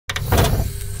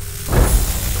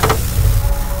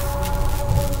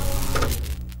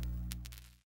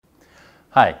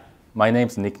Hi, my name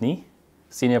is Nick Nee,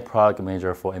 Senior Product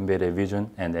Manager for Embedded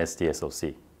Vision and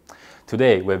SDSoC.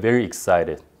 Today, we're very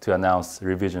excited to announce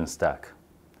reVISION Stack,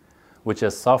 which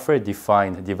is a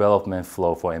software-defined development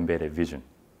flow for embedded vision.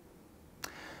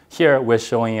 Here, we're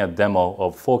showing a demo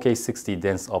of 4K 60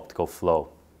 Dense Optical Flow,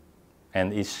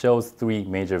 and it shows three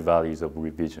major values of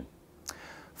reVISION.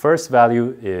 First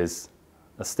value is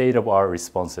a state-of-the-art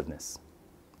responsiveness.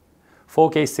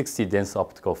 4K 60 Dense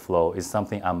Optical Flow is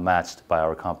something unmatched by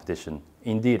our competition.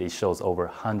 Indeed, it shows over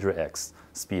 100x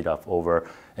speed up over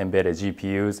embedded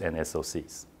GPUs and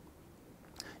SoCs.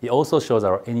 It also shows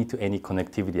our any-to-any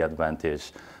connectivity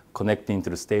advantage, connecting to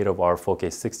the state-of-the-art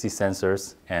 4K 60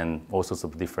 sensors and all sorts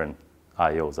of different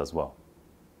IOs as well.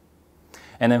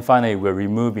 And then finally, we're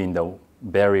removing the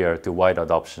barrier to wide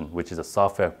adoption, which is a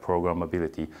software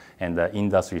programmability and the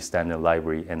industry standard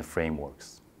library and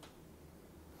frameworks.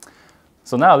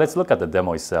 So now let's look at the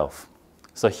demo itself.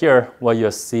 So here, what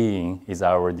you're seeing is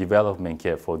our development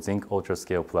kit for Zynq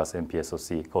UltraScale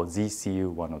MPSoC called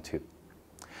ZCU102.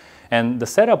 And the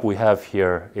setup we have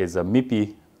here is a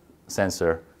MIPI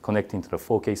sensor connecting to the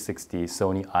 4K 60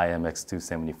 Sony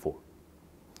IMX274.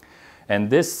 And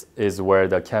this is where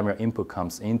the camera input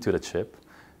comes into the chip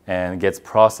and gets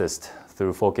processed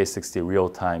through 4K 60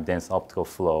 real-time dense optical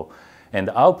flow. And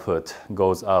the output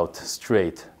goes out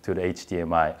straight to the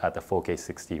HDMI at the 4K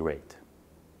 60 rate.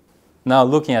 Now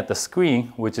looking at the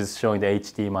screen, which is showing the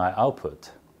HDMI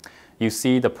output, you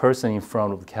see the person in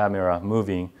front of the camera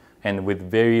moving, and with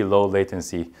very low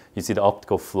latency, you see the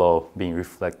optical flow being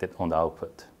reflected on the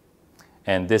output.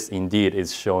 And this indeed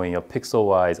is showing a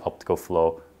pixel-wise optical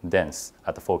flow dense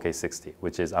at the 4K 60,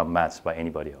 which is unmatched by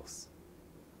anybody else.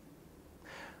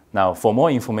 Now, for more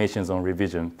information on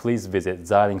reVISION, please visit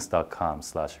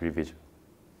xilinx.com/revision.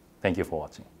 Thank you for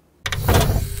watching.